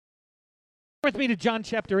with me to John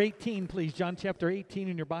chapter 18, please. John chapter 18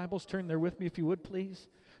 in your Bibles. Turn there with me if you would, please.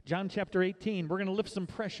 John chapter 18. We're going to lift some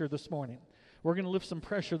pressure this morning. We're going to lift some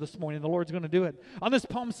pressure this morning. The Lord's going to do it. On this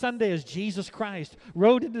Palm Sunday, as Jesus Christ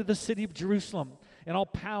rode into the city of Jerusalem in all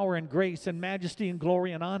power and grace and majesty and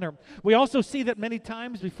glory and honor. We also see that many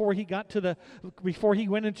times before he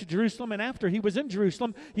went into Jerusalem and after he was in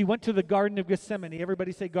Jerusalem, he went to the Garden of Gethsemane.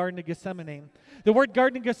 Everybody say Garden of Gethsemane. The word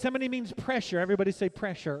Garden of Gethsemane means pressure. Everybody say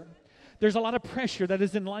pressure. There's a lot of pressure that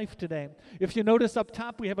is in life today. If you notice up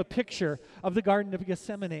top, we have a picture of the Garden of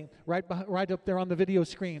Gethsemane right up there on the video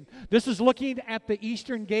screen. This is looking at the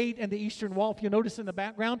eastern gate and the eastern wall. If you notice in the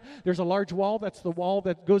background, there's a large wall. That's the wall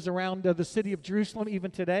that goes around the city of Jerusalem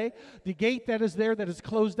even today. The gate that is there that is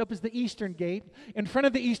closed up is the eastern gate. In front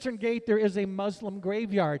of the eastern gate, there is a Muslim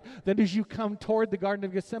graveyard. Then as you come toward the Garden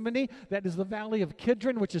of Gethsemane, that is the Valley of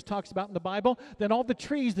Kidron, which is talks about in the Bible. Then all the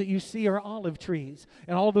trees that you see are olive trees.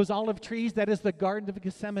 And all those olive trees, that is the Garden of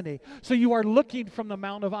Gethsemane. So you are looking from the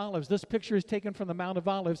Mount of Olives. This picture is taken from the Mount of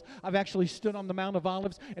Olives. I've actually stood on the Mount of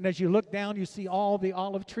Olives, and as you look down, you see all the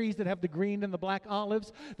olive trees that have the green and the black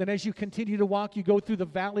olives. Then as you continue to walk, you go through the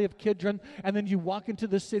Valley of Kidron, and then you walk into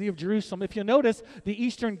the city of Jerusalem. If you notice, the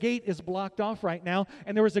eastern gate is blocked off right now,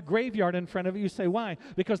 and there is a graveyard in front of it. You say, why?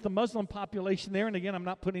 Because the Muslim population there, and again, I'm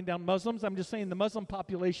not putting down Muslims, I'm just saying the Muslim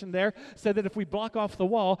population there said that if we block off the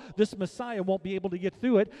wall, this Messiah won't be able to get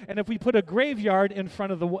through it, and if we put a graveyard in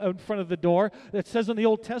front of the door, that says in the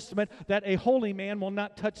Old Testament that a holy man will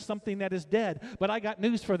not touch something that is dead. But I got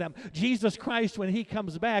news for them. Jesus Christ, when he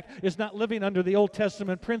comes back, is not living under the Old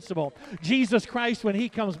Testament principle. Jesus Christ, when he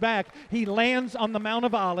comes back, he lands on the Mount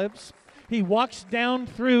of Olives. He walks down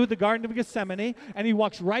through the Garden of Gethsemane, and he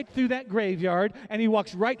walks right through that graveyard, and he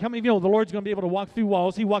walks right, how many of you know the Lord's going to be able to walk through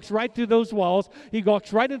walls? He walks right through those walls. He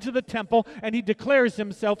walks right into the temple, and he declares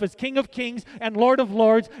himself as King of Kings and Lord of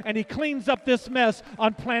Lords, and he cleans up this mess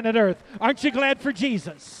on planet Earth. Aren't you glad for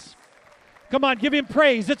Jesus? Come on, give him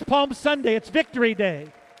praise. It's Palm Sunday. It's Victory Day.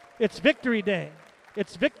 It's Victory Day.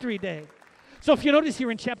 It's Victory Day. So if you notice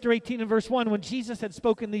here in chapter 18 and verse 1, when Jesus had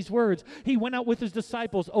spoken these words, he went out with his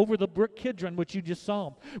disciples over the brook Kidron, which you just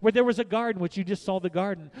saw, where there was a garden, which you just saw the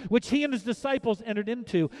garden, which he and his disciples entered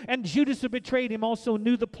into. And Judas, who betrayed him, also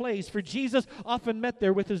knew the place, for Jesus often met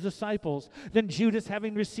there with his disciples. Then Judas,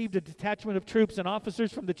 having received a detachment of troops and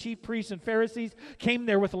officers from the chief priests and Pharisees, came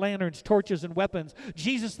there with lanterns, torches, and weapons.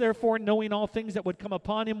 Jesus, therefore, knowing all things that would come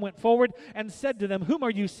upon him, went forward and said to them, "Whom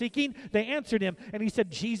are you seeking?" They answered him, and he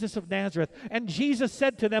said, "Jesus of Nazareth." And Jesus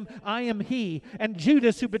said to them, "I am he." And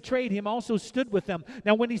Judas, who betrayed him, also stood with them.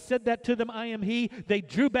 Now when he said that to them, "I am he," they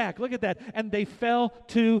drew back. Look at that. And they fell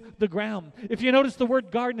to the ground. If you notice the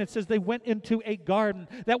word garden, it says they went into a garden.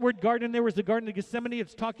 That word garden there was the Garden of Gethsemane.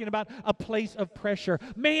 It's talking about a place of pressure.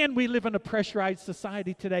 Man, we live in a pressurized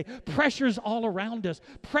society today. Pressure's all around us.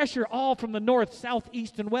 Pressure all from the north, south,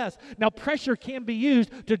 east, and west. Now pressure can be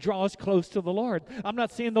used to draw us close to the Lord. I'm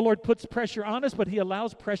not saying the Lord puts pressure on us, but he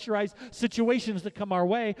allows pressurized situations that come our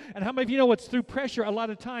way. And how many of you know it's through pressure a lot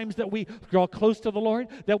of times that we draw close to the Lord,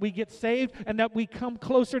 that we get saved, and that we come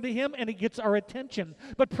closer to him, and it gets our attention.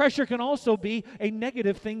 But pressure can also be a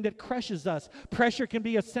negative thing that crushes us. Pressure can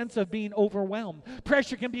be a sense of being overwhelmed.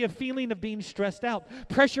 Pressure can be a feeling of being stressed out.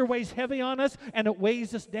 Pressure weighs heavy on us, and it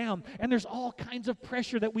weighs us down. And there's all kinds of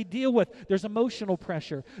pressure that we deal with. There's emotional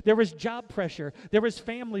pressure. There is job pressure. There is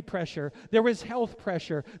family pressure. There is health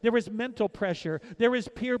pressure. There is mental pressure. There is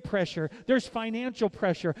peer pressure. There's financial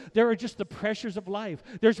pressure. There are just the pressures of life.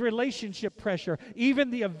 There's relationship pressure. Even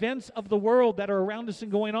the events of the world that are around us and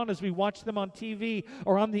going on as we watch them on TV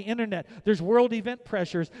or on the internet. There's world event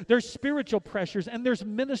pressures. There's spiritual pressures, and there's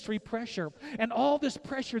ministry pressure. And all this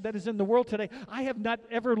pressure that is in the world today, I have not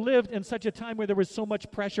ever lived in such a time where there was so much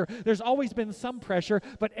pressure. There's always been some pressure,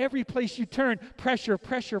 but every place you turn, pressure,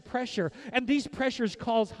 pressure, pressure. And these pressures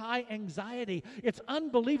cause high anxiety. It's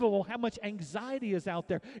unbelievable how much anxiety is out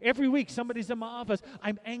there. Every week somebody's in my office,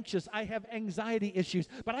 "I'm anxious, I have anxiety issues."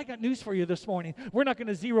 But I got news for you this morning. We're not going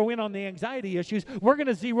to zero in on the anxiety issues. We're going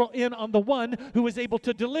to zero in on the one who is able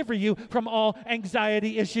to deliver you from all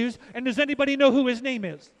anxiety issues. And does anybody know who his name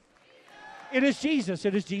is? It is Jesus.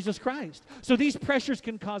 It is Jesus Christ. So these pressures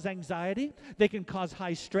can cause anxiety. They can cause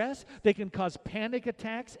high stress. They can cause panic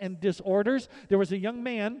attacks and disorders. There was a young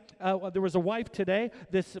man, there was a wife today,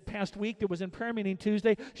 this past week that was in prayer meeting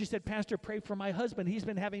Tuesday. She said, "Pastor, pray for my husband. He's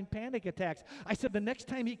been having panic attacks." I said, "The next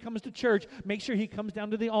time he comes to church, make sure he comes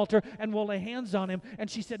down to the altar and we'll lay hands on him." And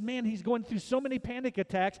she said, "Man, he's going through so many panic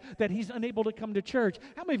attacks that he's unable to come to church."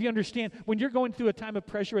 How many of you understand when you're going through a time of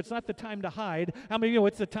pressure, it's not the time to hide? How many of you know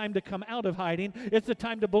it's the time to come out of hiding? It's the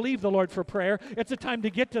time to believe the Lord for prayer. It's the time to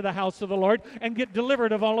get to the house of the Lord and get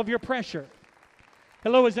delivered of all of your pressure.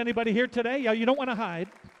 Hello, is anybody here today? Yeah, you don't want to hide.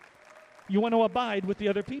 You want to abide with the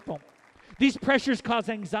other people. These pressures cause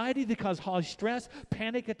anxiety, they cause high stress,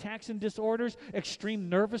 panic attacks and disorders, extreme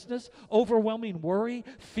nervousness, overwhelming worry,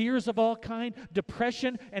 fears of all kind,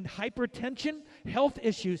 depression and hypertension, health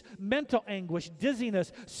issues, mental anguish,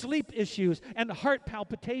 dizziness, sleep issues, and heart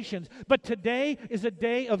palpitations. But today is a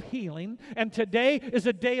day of healing, and today is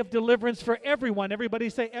a day of deliverance for everyone. Everybody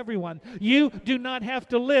say everyone. You do not have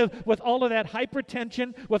to live with all of that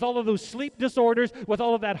hypertension, with all of those sleep disorders, with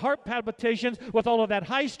all of that heart palpitations, with all of that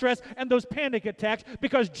high stress, and those panic attacks,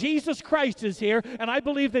 because Jesus Christ is here, and I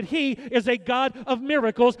believe that He is a God of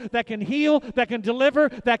miracles that can heal, that can deliver,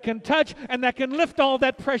 that can touch, and that can lift all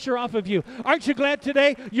that pressure off of you. Aren't you glad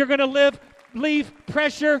today you're going to leave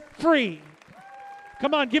pressure free?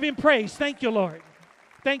 Come on, give Him praise. Thank you, Lord.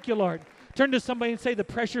 Thank you, Lord. Turn to somebody and say, the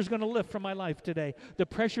pressure is going to lift from my life today. The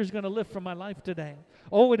pressure is going to lift from my life today.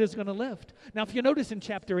 Oh, it is going to lift. Now, if you notice in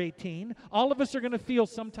chapter 18, all of us are going to feel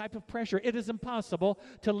some type of pressure. It is impossible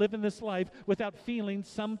to live in this life without feeling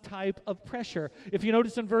some type of pressure. If you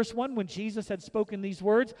notice in verse 1, when Jesus had spoken these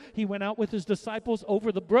words, He went out with His disciples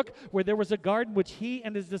over the brook where there was a garden which He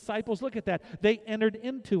and His disciples, look at that, they entered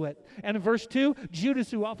into it. And in verse 2,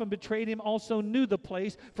 Judas, who often betrayed Him, also knew the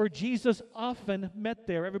place, for Jesus often met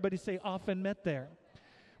there. Everybody say often met there.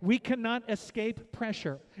 We cannot escape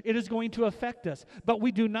pressure. It is going to affect us, but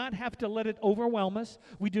we do not have to let it overwhelm us.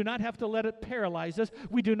 We do not have to let it paralyze us.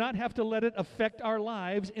 We do not have to let it affect our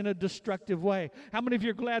lives in a destructive way. How many of you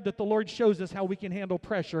are glad that the Lord shows us how we can handle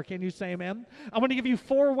pressure? Can you say amen? I want to give you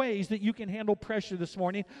 4 ways that you can handle pressure this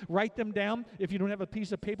morning. Write them down. If you don't have a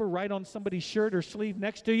piece of paper, write on somebody's shirt or sleeve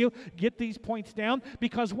next to you. Get these points down,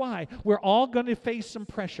 because why? We're all going to face some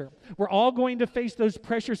pressure. We're all going to face those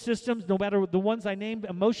pressure systems, no matter the ones I named,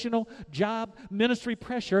 emotional, job, ministry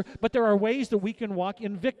pressure, but there are ways that we can walk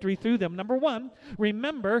in victory through them. Number 1,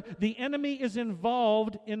 remember the enemy is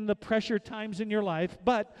involved in the pressure times in your life,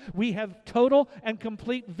 but we have total and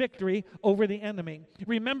complete victory over the enemy.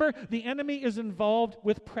 Remember, the enemy is involved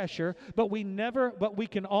with pressure, but we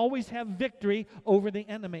can always have victory over the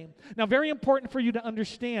enemy. Now, very important for you to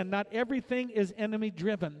understand, not everything is enemy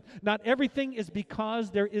driven. Not everything is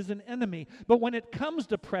because there is an enemy, but when it comes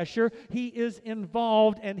to pressure, he is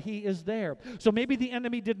involved and he is there. So maybe the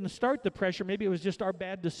enemy didn't start the pressure. Maybe it was just our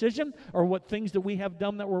bad decision or what things that we have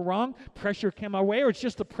done that were wrong. Pressure came our way, or it's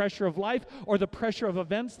just the pressure of life or the pressure of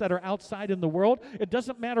events that are outside in the world. It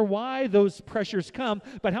doesn't matter why those pressures come,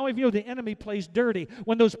 but how many of you know the enemy plays dirty?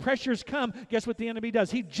 When those pressures come, guess what the enemy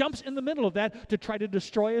does? He jumps in the middle of that to try to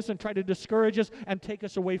destroy us and try to discourage us and take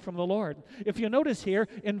us away from the Lord. If you notice here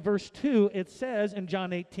in verse 2, it says in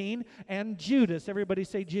John 18, and Judas, everybody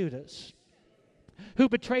say Judas, who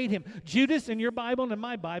betrayed him. Judas in your Bible and in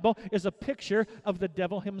my Bible is a picture of the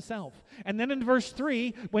devil himself. And then in verse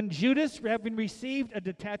 3, when Judas, having received a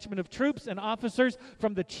detachment of troops and officers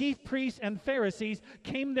from the chief priests and Pharisees,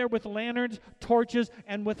 came there with lanterns, torches,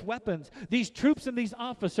 and with weapons. These troops and these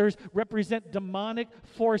officers represent demonic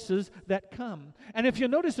forces that come. And if you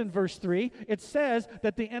notice in verse 3, it says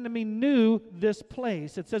that the enemy knew this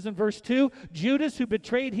place. It says in verse 2, Judas, who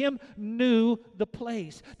betrayed him, knew the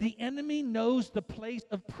place. The enemy knows the place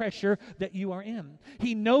of pressure that you are in.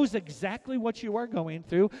 He knows exactly what you are going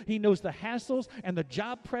through. He knows the hassles and the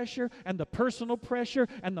job pressure and the personal pressure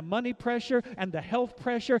and the money pressure and the health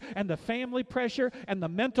pressure and the family pressure and the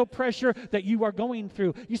mental pressure that you are going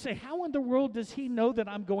through. You say, how in the world does he know that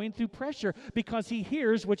I'm going through pressure? Because he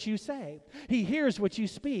hears what you say. He hears what you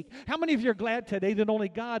speak. How many of you are glad today that only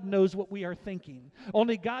God knows what we are thinking?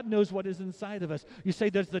 Only God knows what is inside of us. You say,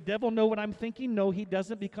 does the devil know what I'm thinking? No, he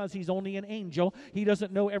doesn't, because he's only an angel. He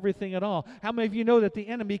doesn't know everything at all. How many of you know that the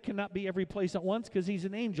enemy cannot be every place at once because he's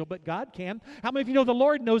an angel, but God can? How many of you know the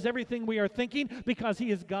Lord knows everything we are thinking because he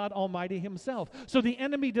is God Almighty himself? So the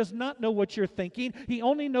enemy does not know what you're thinking. He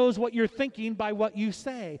only knows what you're thinking by what you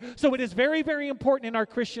say. So it is very, very important in our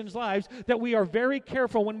Christians' lives that we are very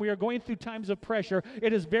careful when we are going through times of pressure.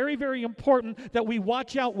 It is very, very important that we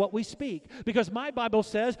watch out what we speak, because my Bible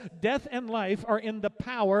says death and life are in the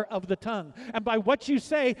power of the tongue. And by what you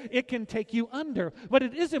say, it can take you under. But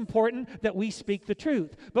it is important that we speak the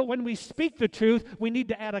truth. But when we speak the truth, we need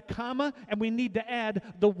to add a comma and we need to add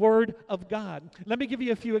the Word of God. Let me give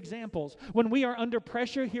you a few examples. When we are under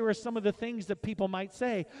pressure, here are some of the things that people might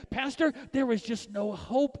say. Pastor, there is just no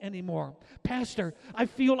hope anymore. Pastor, I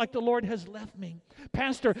feel like the Lord has left me.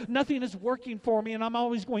 Pastor, nothing is working for me and I'm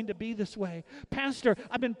always going to be this way. Pastor,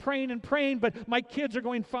 I've been praying and praying, but my kids are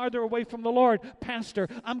going farther away from the Lord. Pastor,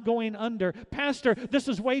 I'm going under. Pastor, this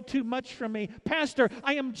is way too much for me. Pastor,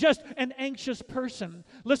 I am just an anxious person.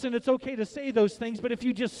 Listen, it's okay to say those things, but if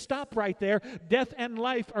you just stop right there, death and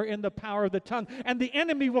life are in the power of the tongue. And the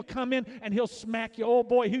enemy will come in and he'll smack you. Oh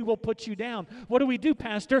boy, he will put you down. What do we do,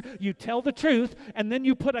 Pastor? You tell the truth, and then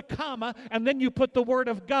you put a comma, and then you put the word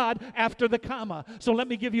of God after the comma. So let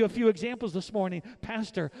me give you a few examples this morning.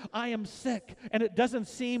 Pastor, I am sick, and it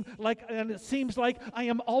seems like I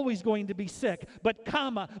am always going to be sick. But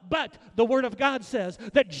the word of God says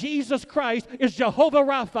that Jesus Christ is Jehovah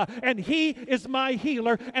Rapha, and he is my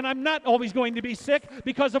healer, and I'm not always going to be sick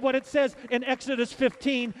because of what it says in Exodus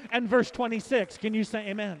 15 and verse 26. Can you say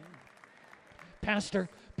amen? Pastor,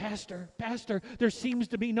 there seems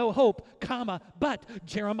to be no hope, but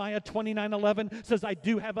Jeremiah 29:11 says I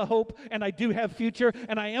do have a hope and I do have future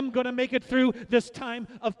and I am going to make it through this time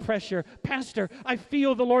of pressure. Pastor, I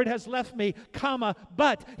feel the Lord has left me,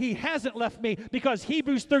 but he hasn't left me because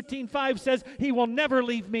Hebrews 13:5 says he will never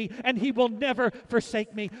leave me and he will never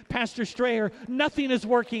forsake me. Pastor Strayer, nothing is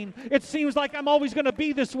working. It seems like I'm always going to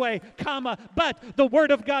be this way, but the Word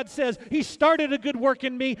of God says he started a good work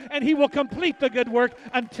in me and he will complete the good work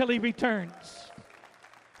until he returns.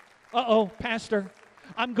 Pastor,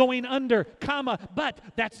 I'm going under, but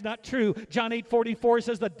that's not true. John 8:44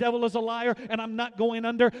 says the devil is a liar and I'm not going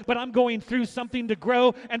under, but I'm going through something to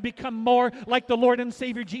grow and become more like the Lord and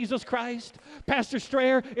Savior Jesus Christ. Pastor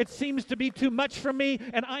Strayer, it seems to be too much for me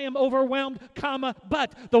and I am overwhelmed,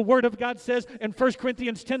 but the Word of God says in 1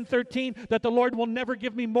 Corinthians 10:13 that the Lord will never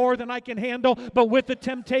give me more than I can handle, but with the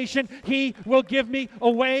temptation, he will give me a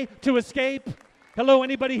way to escape. Hello,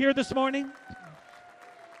 anybody here this morning?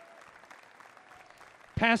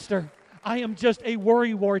 Pastor, I am just a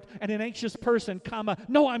worrywart and an anxious person,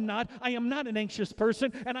 no, I'm not. I am not an anxious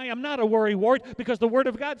person, and I am not a worrywart because the Word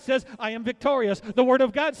of God says I am victorious. The Word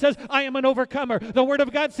of God says I am an overcomer. The Word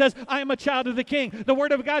of God says I am a child of the King. The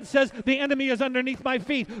Word of God says the enemy is underneath my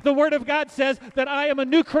feet. The Word of God says that I am a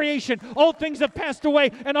new creation. All things have passed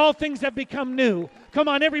away, and all things have become new. Come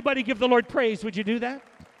on, everybody give the Lord praise. Would you do that?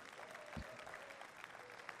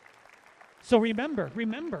 So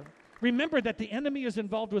remember that the enemy is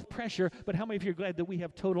involved with pressure, but how many of you are glad that we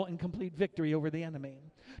have total and complete victory over the enemy?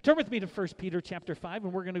 Turn with me to 1 Peter chapter 5,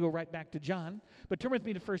 and we're going to go right back to John. But turn with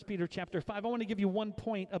me to 1 Peter chapter 5. I want to give you one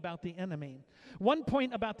point about the enemy. One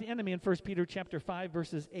point about the enemy in 1 Peter chapter 5,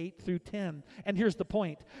 verses 8 through 10. And here's the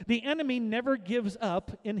point. The enemy never gives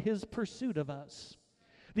up in his pursuit of us.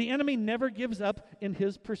 The enemy never gives up in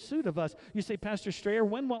his pursuit of us. You say, Pastor Strayer,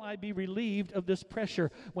 when will I be relieved of this pressure?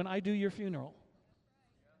 When I do your funeral.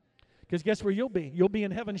 Because guess where you'll be? You'll be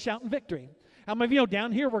in heaven shouting victory. How many of you know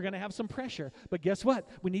down here we're going to have some pressure? But guess what?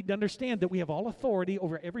 We need to understand that we have all authority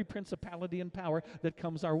over every principality and power that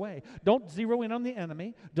comes our way. Don't zero in on the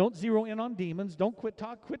enemy. Don't zero in on demons. Don't quit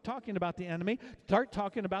talking about the enemy. Start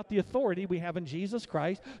talking about the authority we have in Jesus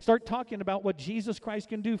Christ. Start talking about what Jesus Christ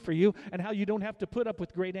can do for you and how you don't have to put up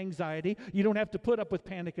with great anxiety. You don't have to put up with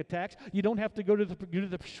panic attacks. You don't have to go to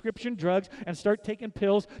the prescription drugs and start taking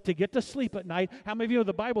pills to get to sleep at night. How many of you know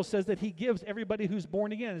the Bible says that he gives everybody who's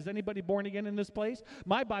born again? Is anybody born again in this place?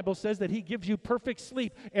 My Bible says that he gives you perfect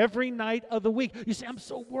sleep every night of the week. You say, I'm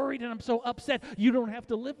so worried and I'm so upset. You don't have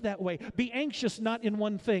to live that way. Be anxious not in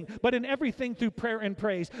one thing, but in everything through prayer and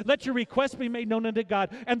praise. Let your requests be made known unto God,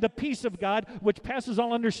 and the peace of God, which passes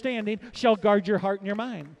all understanding, shall guard your heart and your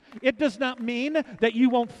mind. It does not mean that you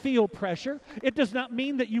won't feel pressure. It does not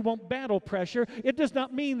mean that you won't battle pressure. It does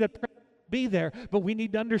not mean that be there, but we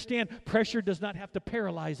need to understand pressure does not have to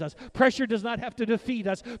paralyze us. Pressure does not have to defeat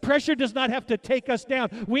us. Pressure does not have to take us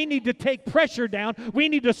down. We need to take pressure down. We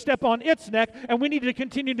need to step on its neck, and we need to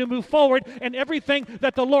continue to move forward in everything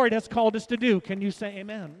that the Lord has called us to do. Can you say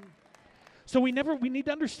amen? So we need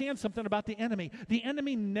to understand something about the enemy. The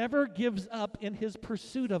enemy never gives up in his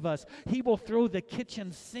pursuit of us. He will throw the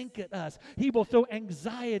kitchen sink at us. He will throw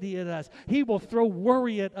anxiety at us. He will throw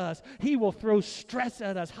worry at us. He will throw stress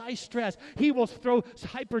at us, high stress. He will throw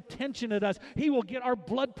hypertension at us. He will get our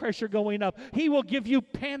blood pressure going up. He will give you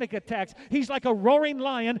panic attacks. He's like a roaring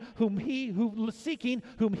lion whom he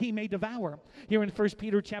may devour. Here in 1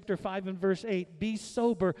 Peter chapter 5 and verse 8, be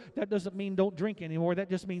sober. That doesn't mean don't drink anymore. That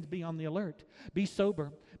just means be on the alert. Be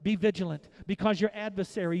sober. Be vigilant, because your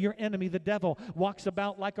adversary, your enemy, the devil, walks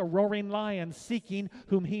about like a roaring lion, seeking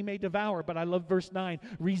whom he may devour. But I love verse 9.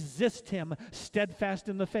 Resist him, steadfast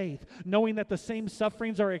in the faith, knowing that the same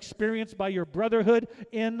sufferings are experienced by your brotherhood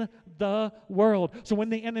in the world. So when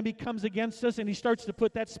the enemy comes against us and he starts to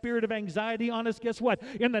put that spirit of anxiety on us, guess what?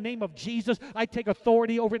 In the name of Jesus, I take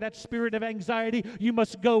authority over that spirit of anxiety. You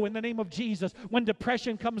must go in the name of Jesus. When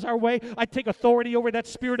depression comes our way, I take authority over that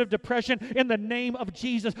spirit of depression in the name of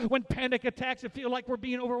Jesus. When panic attacks and feel like we're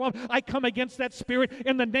being overwhelmed, I come against that spirit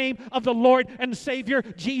in the name of the Lord and Savior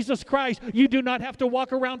Jesus Christ. You do not have to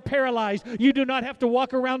walk around paralyzed. You do not have to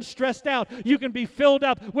walk around stressed out. You can be filled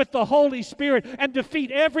up with the Holy Spirit and defeat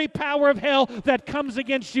every power of hell that comes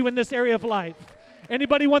against you in this area of life.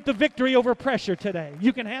 Anybody want the victory over pressure today?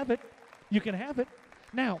 You can have it. You can have it.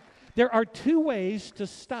 Now, there are two ways to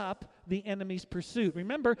stop the enemy's pursuit.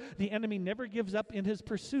 Remember, the enemy never gives up in his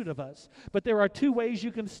pursuit of us. But there are two ways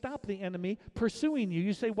you can stop the enemy pursuing you.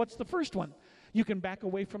 You say, what's the first one? You can back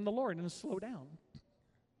away from the Lord and slow down.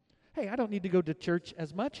 Hey, I don't need to go to church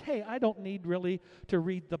as much. Hey, I don't need really to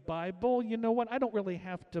read the Bible. You know what? I don't really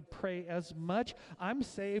have to pray as much. I'm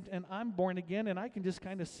saved and I'm born again, and I can just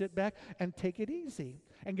kind of sit back and take it easy.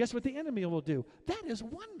 And guess what the enemy will do? That is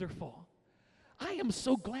wonderful. I am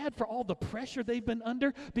so glad for all the pressure they've been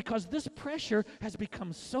under, because this pressure has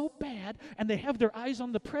become so bad, and they have their eyes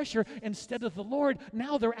on the pressure instead of the Lord.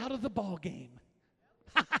 Now they're out of the ball game.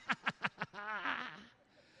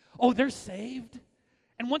 Oh, they're saved.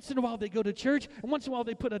 And once in a while they go to church, and once in a while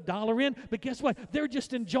they put $1 in, but guess what? They're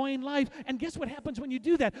just enjoying life. And guess what happens when you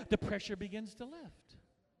do that? The pressure begins to lift.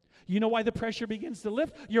 You know why the pressure begins to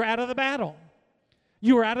lift? You're out of the battle.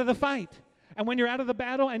 You are out of the fight. And when you're out of the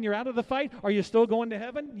battle and you're out of the fight, are you still going to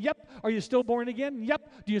heaven? Yep. Are you still born again?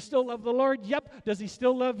 Yep. Do you still love the Lord? Yep. Does he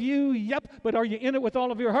still love you? Yep. But are you in it with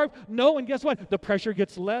all of your heart? No. And guess what? The pressure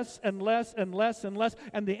gets less and less and less and less,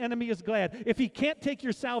 and the enemy is glad. If he can't take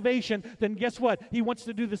your salvation, then guess what? He wants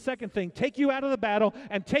to do the second thing. Take you out of the battle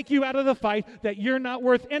and take you out of the fight, that you're not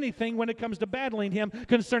worth anything when it comes to battling him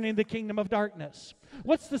concerning the kingdom of darkness.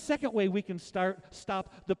 What's the second way we can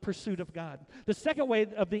stop the pursuit of God? The second way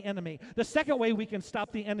of the enemy. The second way we can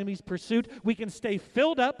stop the enemy's pursuit, we can stay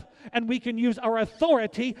filled up, and we can use our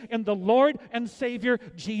authority in the Lord and Savior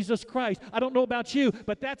Jesus Christ. I don't know about you,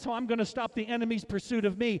 but that's how I'm going to stop the enemy's pursuit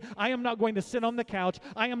of me. I am not going to sit on the couch.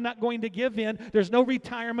 I am not going to give in. There's no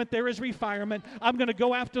retirement. There is refirement. I'm going to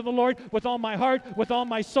go after the Lord with all my heart, with all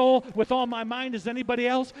my soul, with all my mind as anybody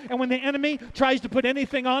else. And when the enemy tries to put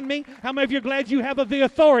anything on me, how many of you are glad you have the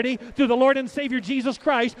authority through the Lord and Savior Jesus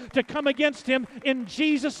Christ to come against him in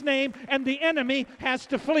Jesus' name, and the enemy has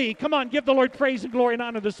to flee? Come on, give the Lord praise and glory and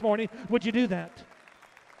honor this morning. Would you do that?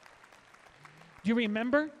 Do you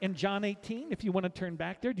remember in John 18, if you want to turn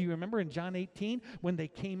back there, do you remember in John 18 when they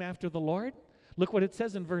came after the Lord? Look what it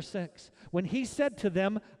says in verse 6. When he said to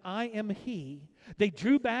them, I am he, they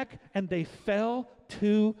drew back and they fell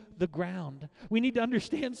to the ground. We need to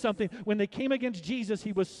understand something. When they came against Jesus,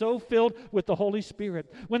 he was so filled with the Holy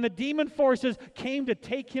Spirit. When the demon forces came to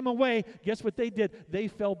take him away, guess what they did? They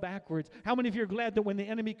fell backwards. How many of you are glad that when the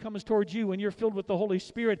enemy comes towards you and you're filled with the Holy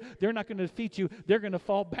Spirit, they're not going to defeat you. They're going to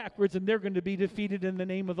fall backwards and they're going to be defeated in the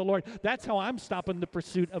name of the Lord. That's how I'm stopping the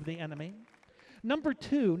pursuit of the enemy. Number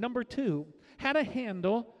two, how to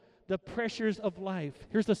handle the pressures of life.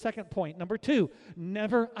 Here's the second point. Number 2,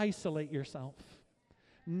 never isolate yourself.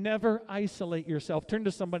 Never isolate yourself. Turn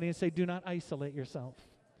to somebody and say, do not isolate yourself.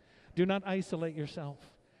 Do not isolate yourself.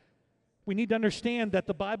 We need to understand that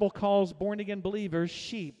the Bible calls born-again believers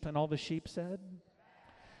sheep, and all the sheep said.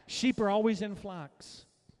 Sheep are always in flocks.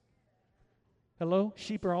 Hello?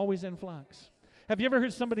 Sheep are always in flocks. Have you ever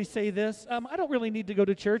heard somebody say this? I don't really need to go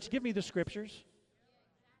to church. Give me the scriptures.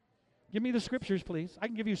 Give me the scriptures, please. I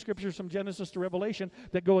can give you scriptures from Genesis to Revelation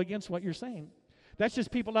that go against what you're saying. That's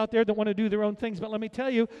just people out there that want to do their own things. But let me tell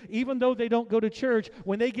you, even though they don't go to church,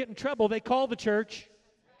 when they get in trouble, they call the church.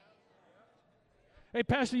 Hey,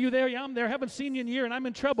 Pastor, you there? Yeah, I'm there. Haven't seen you in a year, and I'm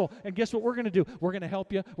in trouble. And guess what we're going to do? We're going to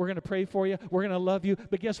help you. We're going to pray for you. We're going to love you.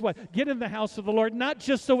 But guess what? Get in the house of the Lord, not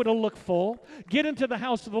just so it'll look full. Get into the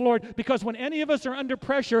house of the Lord, because when any of us are under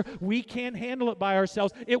pressure, we can't handle it by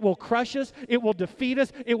ourselves. It will crush us. It will defeat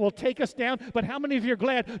us. It will take us down. But how many of you are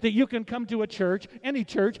glad that you can come to a church, any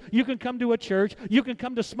church, you can come to a church, you can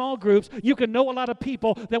come to small groups, you can know a lot of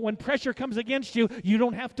people, that when pressure comes against you, you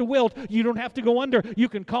don't have to wilt. You don't have to go under. You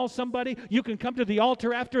can call somebody. You can come to the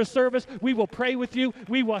altar after a service. We will pray with you.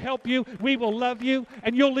 We will help you. We will love you.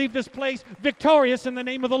 And you'll leave this place victorious in the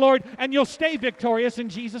name of the Lord. And you'll stay victorious in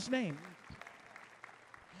Jesus' name.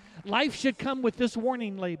 Life should come with this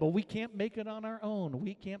warning label. We can't make it on our own.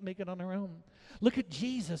 We can't make it on our own. Look at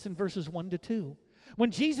Jesus in verses 1 to 2.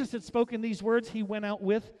 When Jesus had spoken these words, he went out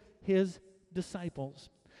with his disciples.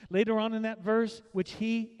 Later on in that verse, which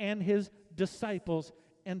he and his disciples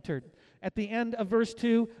entered. At the end of verse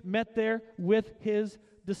 2, met there with his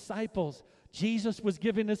disciples. Jesus was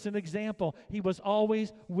giving us an example. He was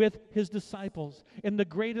always with his disciples. In the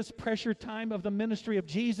greatest pressure time of the ministry of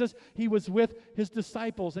Jesus, he was with his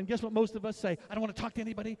disciples. And guess what most of us say? I don't want to talk to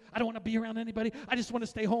anybody. I don't want to be around anybody. I just want to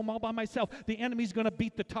stay home all by myself. The enemy's going to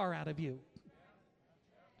beat the tar out of you.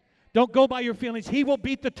 Don't go by your feelings. He will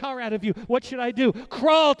beat the tar out of you. What should I do?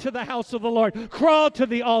 Crawl to the house of the Lord. Crawl to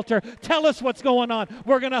the altar. Tell us what's going on.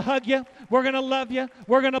 We're going to hug you. We're going to love you.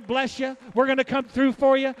 We're going to bless you. We're going to come through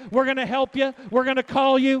for you. We're going to help you. We're going to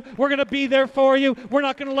call you. We're going to be there for you. We're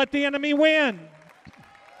not going to let the enemy win.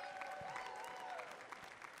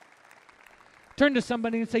 Turn to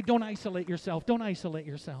somebody and say, don't isolate yourself. Don't isolate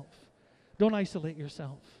yourself. Don't isolate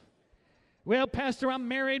yourself. Well, Pastor, I'm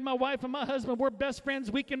married. My wife and my husband, we're best friends.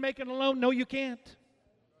 We can make it alone. No, you can't.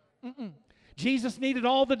 Jesus needed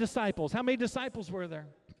all the disciples. How many disciples were there?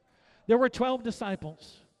 There were 12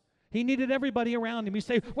 disciples. He needed everybody around him. You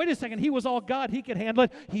say, wait a second, he was all God. He could handle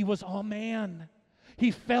it. He was all man. He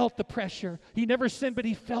felt the pressure. He never sinned, but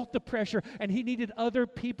he felt the pressure, and he needed other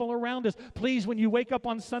people around us. Please, when you wake up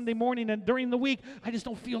on Sunday morning and during the week, I just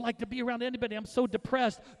don't feel like to be around anybody. I'm so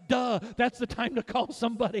depressed. Duh, that's the time to call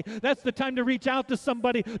somebody. That's the time to reach out to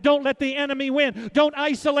somebody. Don't let the enemy win. Don't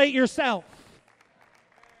isolate yourself.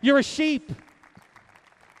 You're a sheep.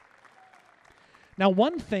 Now,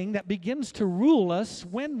 one thing that begins to rule us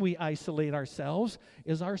when we isolate ourselves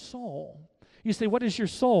is our soul. You say, what is your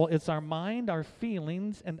soul? It's our mind, our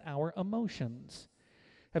feelings, and our emotions.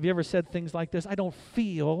 Have you ever said things like this? I don't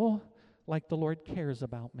feel like the Lord cares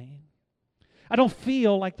about me. I don't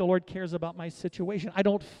feel like the Lord cares about my situation. I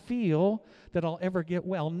don't feel that I'll ever get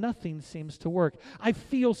well. Nothing seems to work. I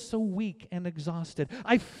feel so weak and exhausted.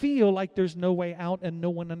 I feel like there's no way out and no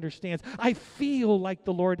one understands. I feel like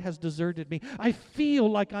the Lord has deserted me. I feel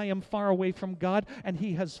like I am far away from God and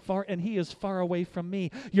He is far away from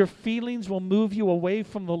me. Your feelings will move you away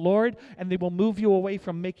from the Lord, and they will move you away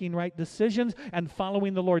from making right decisions and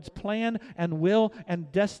following the Lord's plan and will and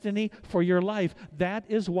destiny for your life. That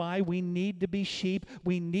is why we need to be sheep,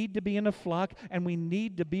 we need to be in a flock, and we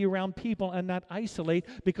need to be around people and not isolate,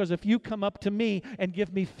 because if you come up to me and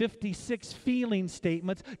give me 56 feeling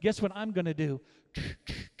statements, guess what I'm going to do?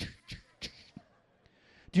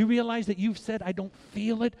 Do you realize that you've said, I don't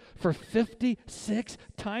feel it for 56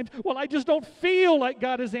 times? Well, I just don't feel like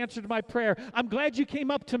God has answered my prayer. I'm glad you came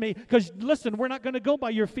up to me, because listen, we're not going to go by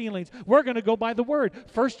your feelings. We're going to go by the Word.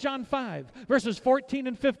 1 John 5, verses 14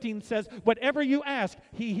 and 15 says, whatever you ask,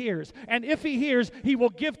 He hears. And if He hears, He will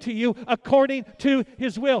give to you according to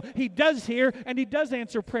His will. He does hear, and He does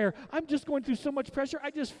answer prayer. I'm just going through so much pressure,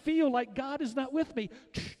 I just feel like God is not with me.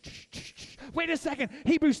 Wait a second.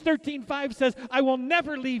 Hebrews 13:5 says, I will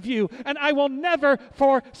never leave you, and I will never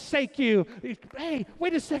forsake you. Hey,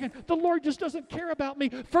 wait a second. The Lord just doesn't care about me.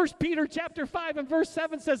 1 Peter chapter 5 and verse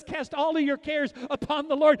 7 says, cast all of your cares upon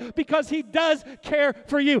the Lord, because He does care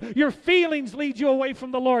for you. Your feelings lead you away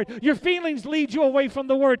from the Lord. Your feelings lead you away from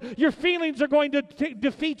the Word. Your feelings are going to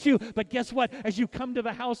defeat you. But guess what? As you come to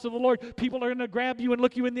the house of the Lord, people are going to grab you and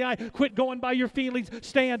look you in the eye. Quit going by your feelings.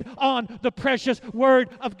 Stand on the precious Word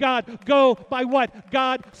of God. Go by what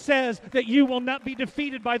God says, that you will not be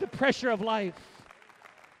defeated by the pressure of life.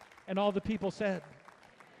 And all the people said.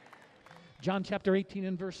 John chapter 18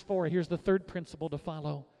 and verse 4, here's the third principle to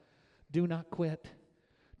follow. Do not quit.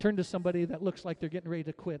 Turn to somebody that looks like they're getting ready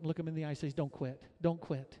to quit and look them in the eye and say, don't quit. Don't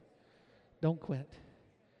quit. Don't quit.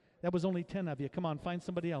 That was only 10 of you. Come on, find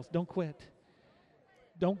somebody else. Don't quit.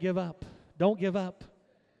 Don't give up. Don't give up.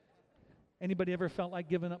 Anybody ever felt like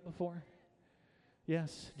giving up before?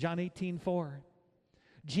 Yes, John 18:4.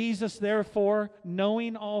 Jesus, therefore,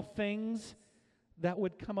 knowing all things that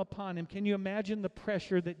would come upon Him. Can you imagine the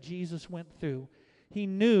pressure that Jesus went through? He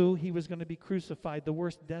knew He was going to be crucified, the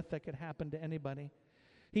worst death that could happen to anybody.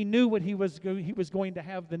 He knew what he was going to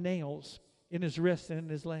have the nails in His wrists and in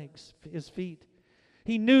His legs, His feet.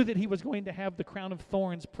 He knew that He was going to have the crown of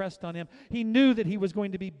thorns pressed on Him. He knew that He was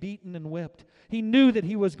going to be beaten and whipped. He knew that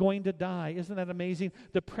He was going to die. Isn't that amazing?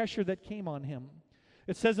 The pressure that came on Him.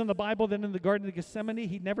 It says in the Bible that in the Garden of Gethsemane,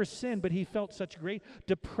 He never sinned, but He felt such great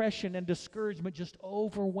depression and discouragement just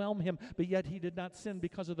overwhelm Him. But yet He did not sin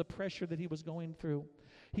because of the pressure that He was going through.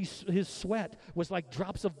 His sweat was like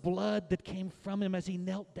drops of blood that came from him as he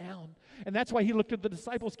knelt down. And that's why he looked at the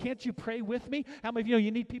disciples, can't you pray with me? How many of you know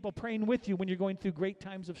you need people praying with you when you're going through great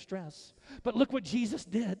times of stress? But look what Jesus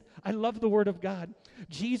did. I love the Word of God.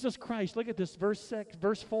 Jesus Christ, look at this,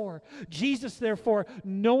 verse 4. Jesus, therefore,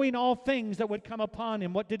 knowing all things that would come upon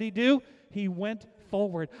him, what did he do? He went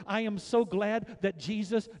forward. I am so glad that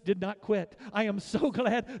Jesus did not quit. I am so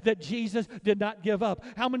glad that Jesus did not give up.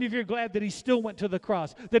 How many of you are glad that he still went to the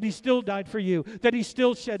cross, that he still died for you, that he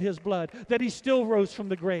still shed his blood, that he still rose from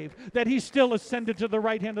the grave, that he still ascended to the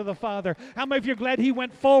right hand of the Father? How many of you are glad he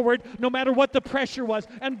went forward no matter what the pressure was?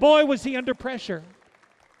 And boy, was he under pressure.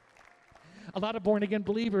 A lot of born-again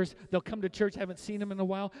believers, they'll come to church, haven't seen him in a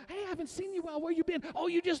while. Hey, I haven't seen you in a while. Where you been? Oh,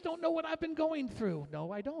 you just don't know what I've been going through.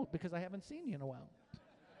 No, I don't, because I haven't seen you in a while.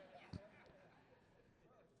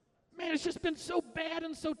 Man, it's just been so bad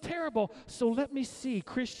and so terrible. So let me see.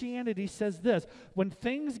 Christianity says this. When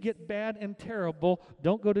things get bad and terrible,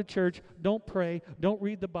 don't go to church, don't pray, don't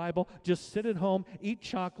read the Bible. Just sit at home, eat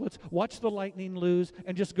chocolates, watch the lightning lose,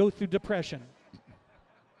 and just go through depression.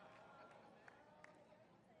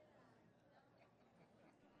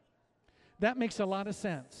 That makes a lot of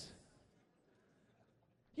sense.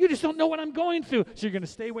 You just don't know what I'm going through. So you're going to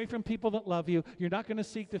stay away from people that love you. You're not going to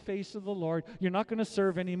seek the face of the Lord. You're not going to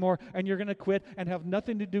serve anymore. And you're going to quit and have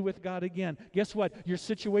nothing to do with God again. Guess what? Your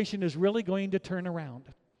situation is really going to turn around.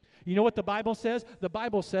 You know what the Bible says? The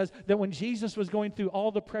Bible says that when Jesus was going through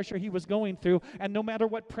all the pressure he was going through, and no matter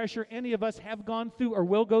what pressure any of us have gone through or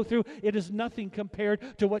will go through, it is nothing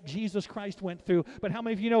compared to what Jesus Christ went through. But how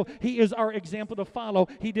many of you know he is our example to follow?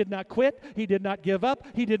 He did not quit. He did not give up.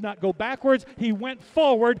 He did not go backwards. He went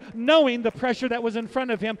forward knowing the pressure that was in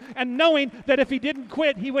front of him and knowing that if he didn't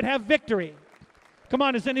quit, he would have victory. Come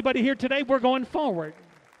on, is anybody here today? We're going forward.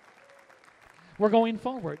 We're going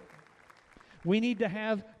forward. We need to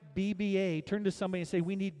have BBA. Turn to somebody and say,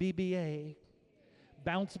 we need BBA.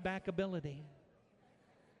 Bounce back ability.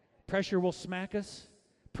 Pressure will smack us.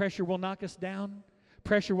 Pressure will knock us down.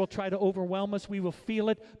 Pressure will try to overwhelm us. We will feel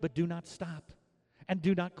it, but do not stop and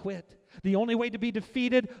do not quit. The only way to be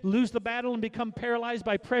defeated, lose the battle, and become paralyzed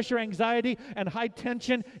by pressure, anxiety, and high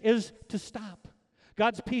tension is to stop.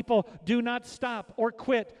 God's people, do not stop or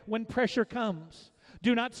quit when pressure comes.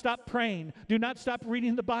 Do not stop praying. Do not stop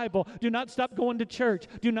reading the Bible. Do not stop going to church.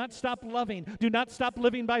 Do not stop loving. Do not stop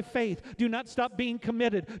living by faith. Do not stop being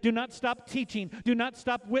committed. Do not stop teaching. Do not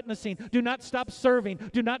stop witnessing. Do not stop serving.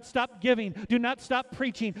 Do not stop giving. Do not stop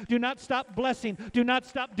preaching. Do not stop blessing. Do not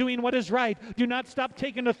stop doing what is right. Do not stop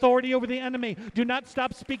taking authority over the enemy. Do not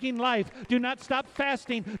stop speaking life. Do not stop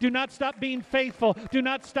fasting. Do not stop being faithful. Do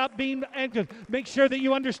not stop being active. Make sure that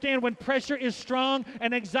you understand when pressure is strong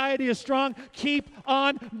and anxiety is strong, keep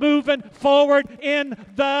on moving forward in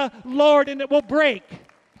the Lord, and it will break.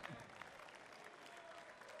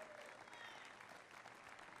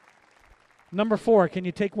 Number 4, can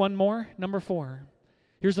you take one more? Number 4.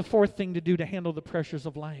 Here's the fourth thing to do to handle the pressures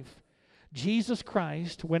of life. Jesus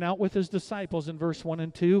Christ went out with his disciples in verse 1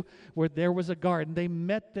 and 2 where there was a garden. They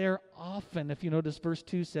met there often. If you notice, verse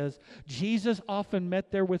 2 says, Jesus often met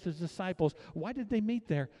there with his disciples. Why did they meet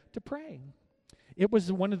there? To pray. It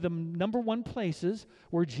was one of the number one places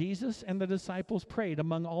where Jesus and the disciples prayed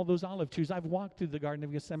among all those olive trees. I've walked through the Garden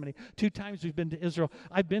of Gethsemane. 2 times we've been to Israel.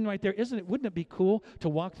 I've been right there. Wouldn't it be cool to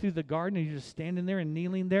walk through the garden and you're just standing there and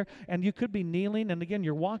kneeling there? And you could be kneeling, and again,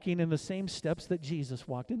 you're walking in the same steps that Jesus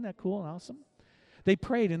walked. Isn't that cool and awesome? They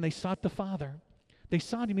prayed and they sought the Father. They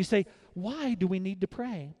sought him. You say, why do we need to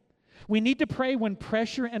pray? We need to pray when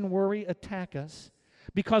pressure and worry attack us.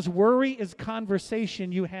 Because worry is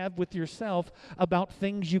conversation you have with yourself about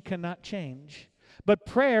things you cannot change. But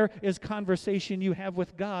prayer is conversation you have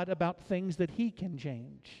with God about things that he can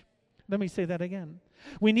change. Let me say that again.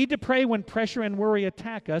 We need to pray when pressure and worry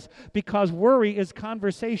attack us because worry is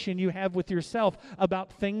conversation you have with yourself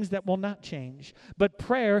about things that will not change. But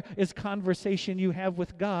prayer is conversation you have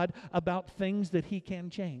with God about things that he can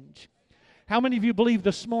change. How many of you believe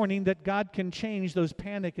this morning that God can change those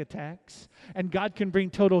panic attacks and God can bring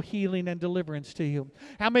total healing and deliverance to you?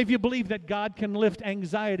 How many of you believe that God can lift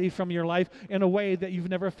anxiety from your life in a way that you've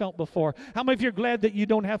never felt before? How many of you are glad that you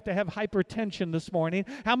don't have to have hypertension this morning?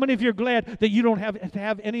 How many of you are glad that you don't have to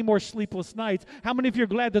have any more sleepless nights? How many of you are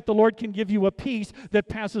glad that the Lord can give you a peace that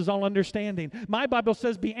passes all understanding? My Bible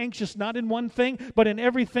says, be anxious not in one thing, but in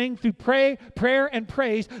everything through prayer and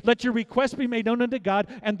praise. Let your requests be made known unto God,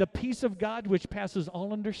 and the peace of God, which passes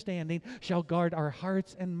all understanding, shall guard our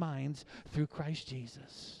hearts and minds through Christ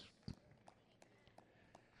Jesus.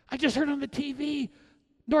 I just heard on the TV,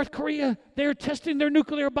 North Korea, they're testing their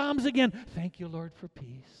nuclear bombs again. Thank you, Lord, for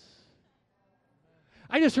peace.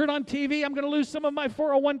 I just heard on TV I'm going to lose some of my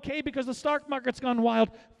 401k because the stock market's gone wild.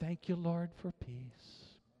 Thank you, Lord, for peace.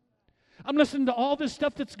 I'm listening to all this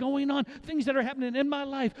stuff that's going on, things that are happening in my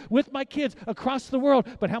life, with my kids, across the world.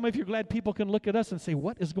 But how many of you are glad people can look at us and say,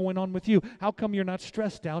 what is going on with you? How come you're not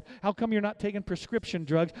stressed out? How come you're not taking prescription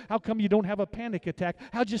drugs? How come you don't have a panic attack?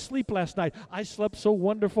 How'd you sleep last night? I slept so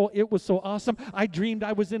wonderful. It was so awesome. I dreamed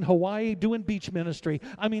I was in Hawaii doing beach ministry.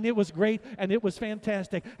 I mean, it was great and it was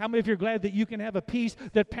fantastic. How many of you are glad that you can have a peace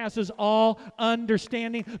that passes all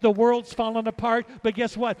understanding? The world's falling apart, but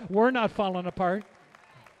guess what? We're not falling apart.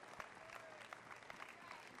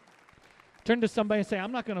 Turn to somebody and say,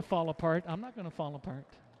 I'm not going to fall apart. I'm not going to fall apart.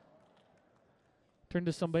 Turn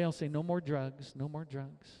to somebody else and say, no more drugs, no more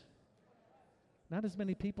drugs. Not as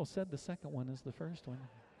many people said the second one as the first one.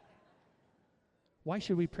 Why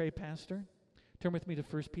should we pray, Pastor? Turn with me to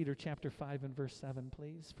 1 Peter chapter 5 and verse 7,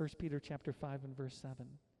 please. 1 Peter chapter 5 and verse 7.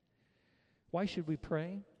 Why should we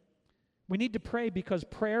pray? We need to pray because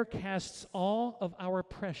prayer casts all of our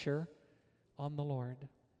pressure on the Lord.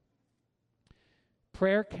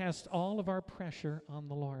 Prayer casts all of our pressure on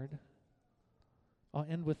the Lord. I'll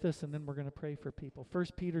end with this and then we're going to pray for people. 1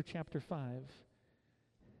 Peter chapter 5.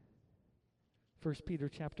 1 Peter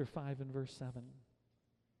chapter 5 and verse 7.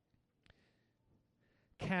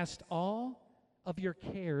 Cast all of your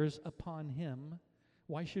cares upon him.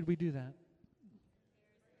 Why should we do that?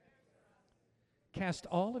 Cast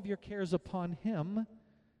all of your cares upon him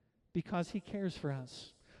because he cares for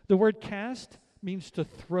us. The word cast means to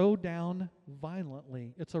throw down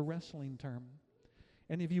violently. It's a wrestling term.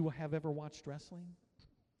 Any of you have ever watched wrestling?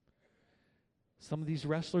 Some of these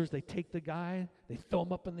wrestlers, they take the guy, they throw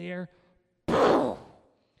him up in the air,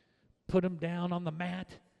 put him down on the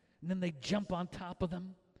mat, and then they jump on top of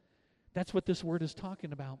them. That's what this word is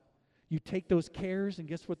talking about. You take those cares, and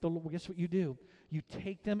guess what you do? You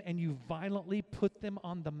take them and you violently put them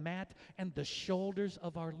on the mat and the shoulders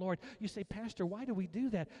of our Lord. You say, Pastor, why do we do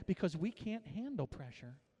that? Because we can't handle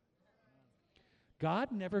pressure.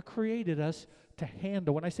 God never created us to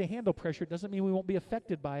handle. When I say handle pressure, it doesn't mean we won't be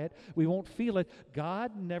affected by it. We won't feel it.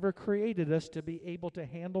 God never created us to be able to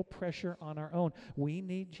handle pressure on our own. We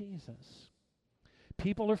need Jesus.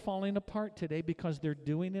 People are falling apart today because they're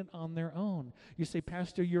doing it on their own. You say,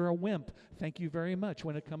 Pastor, you're a wimp. Thank you very much.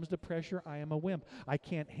 When it comes to pressure, I am a wimp. I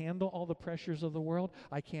can't handle all the pressures of the world.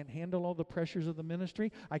 I can't handle all the pressures of the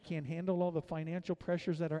ministry. I can't handle all the financial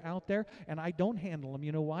pressures that are out there, and I don't handle them.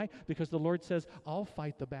 You know why? Because the Lord says, I'll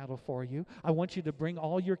fight the battle for you. I want you to bring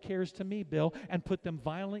all your cares to me, Bill, and put them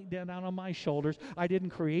violently down on my shoulders. I didn't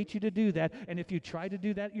create you to do that, and if you try to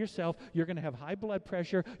do that yourself, you're going to have high blood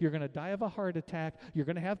pressure. You're going to die of a heart attack. You're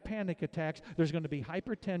going to have panic attacks. There's going to be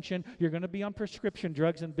hypertension. You're going to be on prescription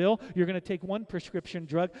drugs. And Bill, you're going to take one prescription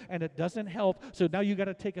drug and it doesn't help. So now you got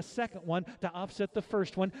to take a second one to offset the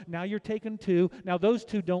first one. Now you're taking two. Now those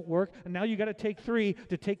two don't work. And now you got to take three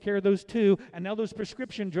to take care of those two. And now those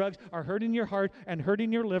prescription drugs are hurting your heart and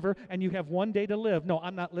hurting your liver. And you have one day to live. No,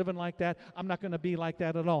 I'm not living like that. I'm not going to be like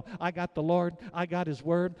that at all. I got the Lord. I got his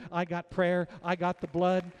word. I got prayer. I got the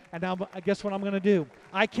blood. And now guess what I'm going to do?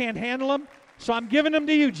 I can't handle them. So I'm giving them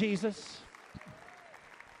to you, Jesus.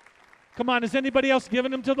 Come on, is anybody else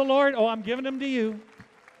giving them to the Lord? Oh, I'm giving them to you.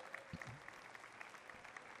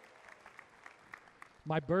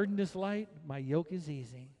 My burden is light, my yoke is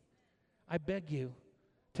easy. I beg you,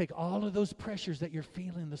 take all of those pressures that you're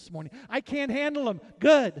feeling this morning. I can't handle them.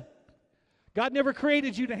 Good. God never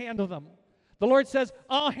created you to handle them. The Lord says,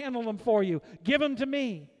 I'll handle them for you. Give them to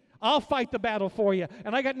me. I'll fight the battle for you.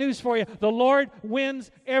 And I got news for you. The Lord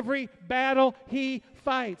wins every battle he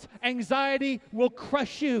fights. Anxiety will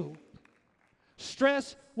crush you.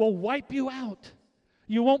 Stress will wipe you out.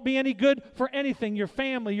 You won't be any good for anything, your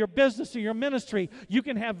family, your business, or your ministry. You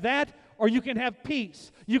can have that, or you can have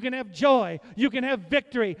peace. You can have joy. You can have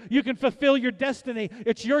victory. You can fulfill your destiny.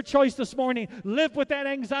 It's your choice this morning. Live with that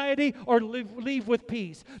anxiety or leave with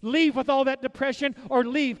peace. Leave with all that depression or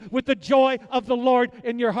leave with the joy of the Lord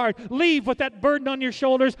in your heart. Leave with that burden on your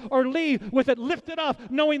shoulders or leave with it lifted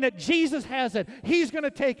up, knowing that Jesus has it. He's going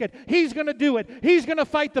to take it. He's going to do it. He's going to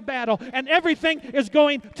fight the battle, and everything is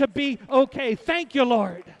going to be okay. Thank you, Lord.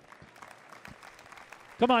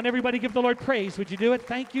 Come on, everybody give the Lord praise. Would you do it?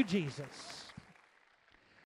 Thank you, Jesus.